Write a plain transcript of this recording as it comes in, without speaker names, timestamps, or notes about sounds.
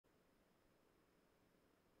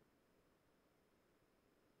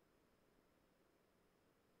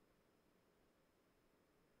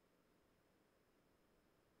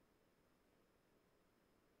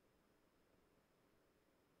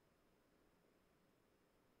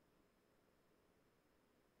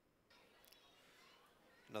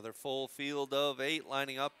Another full field of 8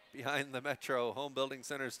 lining up behind the Metro Home Building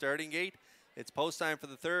Center starting gate. It's post time for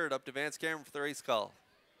the third. Up to Vance Cameron for the race call.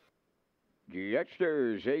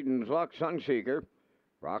 Jetstar, Zayden's Luck, Sunseeker.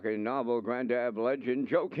 Rockin' Novel, Grandad Legend,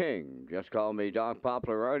 Joe King. Just Call Me Doc,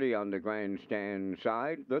 Popularity on the grandstand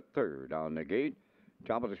side. The third on the gate.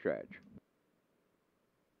 Top of the stretch.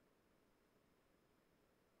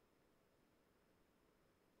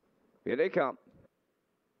 Here they come.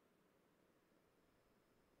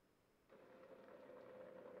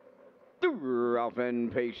 Off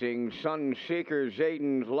and pacing, Sunseeker,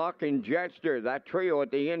 Zayden's Luck, and Jetstar. That trio at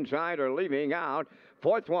the inside are leaving out.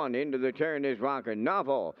 Fourth one into the turn is Rockin'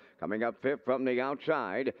 Novel. Coming up fifth from the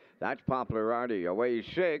outside, that's Popularity. Away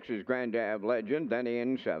six is Grandad Legend. Then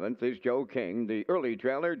in seventh is Joe King. The early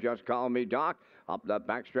trailer, Just Call Me Doc. Up the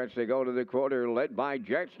backstretch they go to the quarter, led by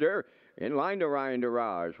Jetstar. In line to Ryan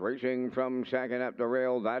DeRaj. Racing from second up the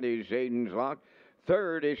rail, that is Zayden's Luck.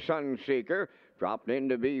 Third is Sunseeker. Dropped in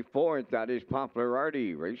to be fourth, that is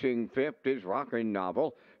Popularity. Racing fifth is Rockin'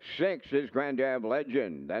 Novel. Sixth is Grandad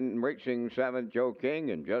Legend. Then racing seventh, Joe King.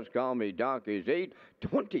 And Just Call Me Doc is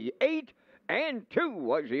 8:28 and 2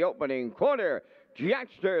 was the opening quarter.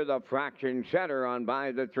 Jetstar, the fraction center on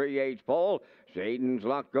by the 3/8 pole. Zayden's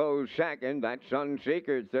Luck goes second. That's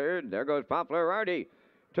Sunseeker third. There goes Popularity.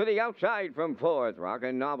 To the outside from fourth.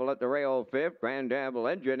 Rockin' Novel at the rail fifth. Grandad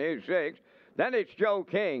Legend is sixth. Then it's Joe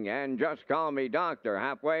King and Just Call Me Doctor.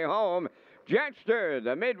 Halfway home, Jetstar,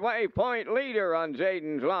 the midway point leader on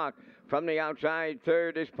Zayden's Luck. From the outside,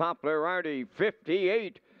 third is Popularity,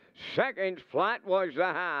 58 seconds flat was the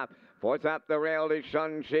half. Fourth up the rail is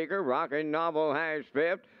Sunseeker. Rockin' Novel has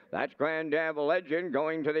fifth. That's Grandad Legend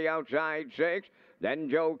going to the outside sixth. Then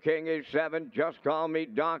Joe King is seventh. Just Call Me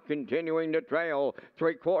Doc continuing to trail.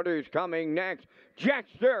 Three quarters coming next.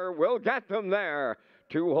 Jetstar will get them there.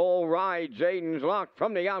 Two-hole ride, Zayden's Luck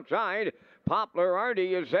from the outside.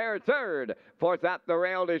 Popularity is there third. Fourth up the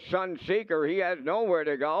rail is Sunseeker. He has nowhere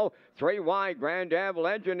to go. Three wide, Grandad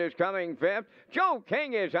Legend is coming fifth. Joe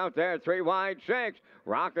King is out there, three wide, sixth.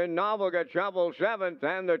 Rockin' Novel got shoveled seventh,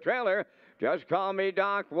 and the trailer, Just Call Me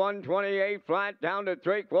Doc, 128 flat down to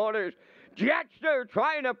three quarters. Jetstar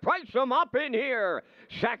trying to price them up in here.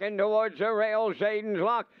 Second towards the rail, Zayden's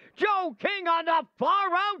Luck. Joe King on the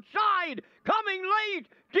far outside. Coming late.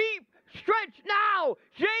 Deep stretch now.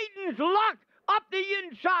 Zayden's Luck up the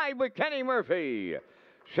inside with Kenny Murphy.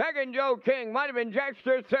 Second, Joe King. Might have been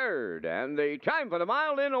Jetstar third. And the time for the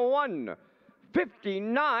mile in a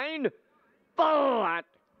 1:59 flat.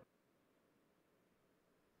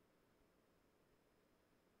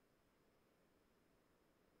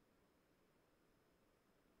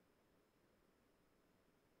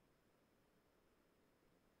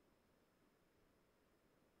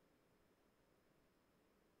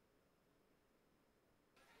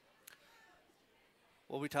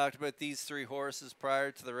 Well, we talked about these three horses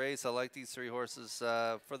prior to the race. I like these three horses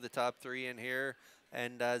for the top three in here.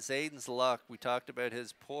 And Zayden's Luck, we talked about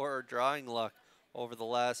his poor drawing luck over the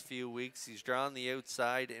last few weeks. He's drawn the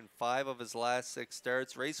outside in 5 of his last 6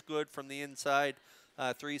 starts. Race good from the inside,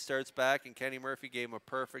 3 starts back, and Kenny Murphy gave him a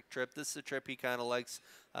perfect trip. This is a trip he kind of likes,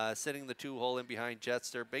 sitting the 2-hole in behind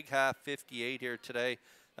Jetstar. Big half, 58 here today.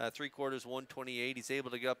 3 quarters, 128. He's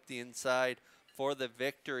able to get up the inside for the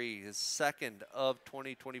victory, his second of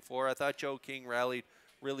 2024. I thought Joe King rallied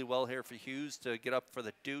really well here for Hughes to get up for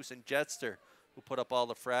the deuce, and Jetstar, who put up all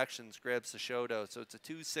the fractions, grabs the showdown. So it's a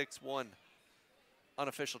 2-6-1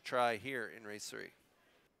 unofficial try here in race 3.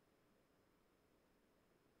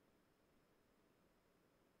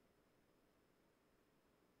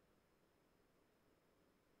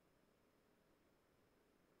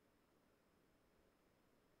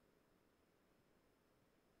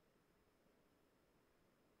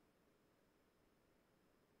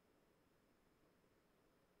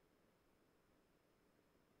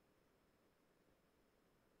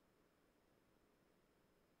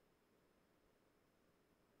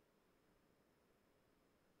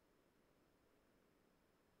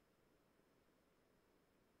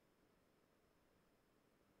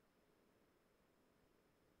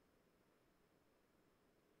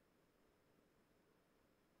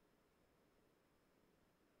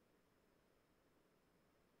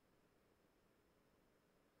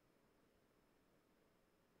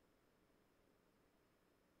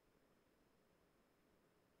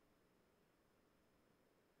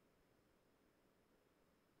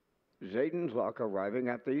 Zayden's Luck arriving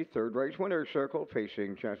at the third race winner's circle,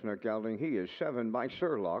 facing Chestnut Gelding. He is 7 by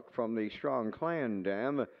Sirlock from the Strong Clan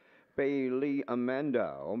Dam. Bailey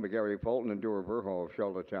Amanda, McGarry Fulton and Dura Verho of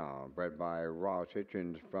Charlottetown, bred by Ross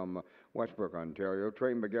Hitchens from Westbrook, Ontario.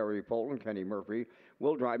 Trey McGarry Fulton, Kenny Murphy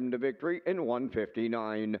will drive him to victory in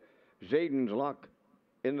 1:59. Zayden's Luck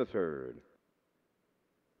in the third.